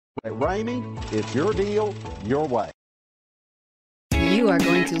At Ramey, it's your deal, your way. You are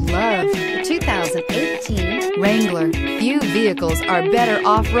going to love the 2018 Wrangler. Few vehicles are better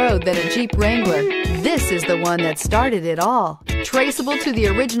off-road than a Jeep Wrangler. This is the one that started it all. Traceable to the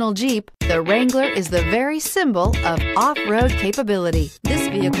original Jeep, the Wrangler is the very symbol of off-road capability. This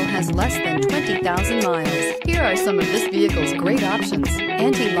vehicle has less than 20,000 miles. Here are some of this vehicle's great options: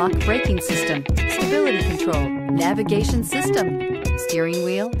 anti-lock braking system, stability control, navigation system, steering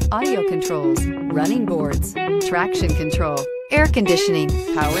wheel audio controls, running boards, traction control, air conditioning,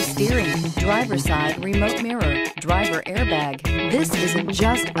 power steering, driver's side remote mirror, driver airbag. This isn't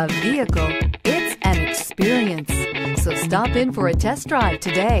just a vehicle, it's an experience. So stop in for a test drive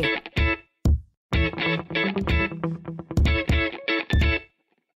today.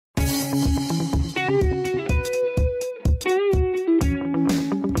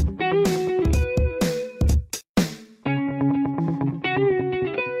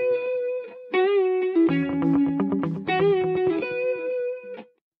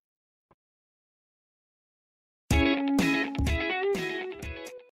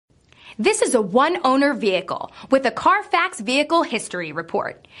 This is a one-owner vehicle with a Carfax Vehicle History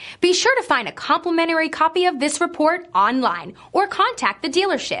Report. Be sure to find a complimentary copy of this report online or contact the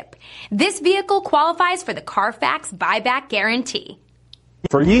dealership. This vehicle qualifies for the Carfax Buyback Guarantee.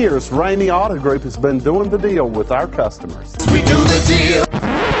 For years, Ramey Auto Group has been doing the deal with our customers. We do the deal.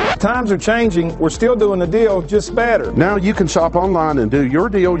 Times are changing. We're still doing the deal, just better. Now you can shop online and do your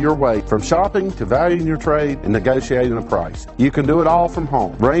deal your way, from shopping to valuing your trade and negotiating a price. You can do it all from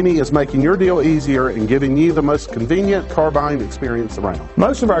home. Ramey is making your deal easier and giving you the most convenient car buying experience around.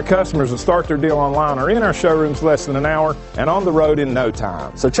 Most of our customers that start their deal online are in our showrooms less than an hour and on the road in no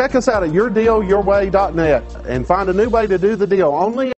time. So check us out at yourdealyourway.net and find a new way to do the deal only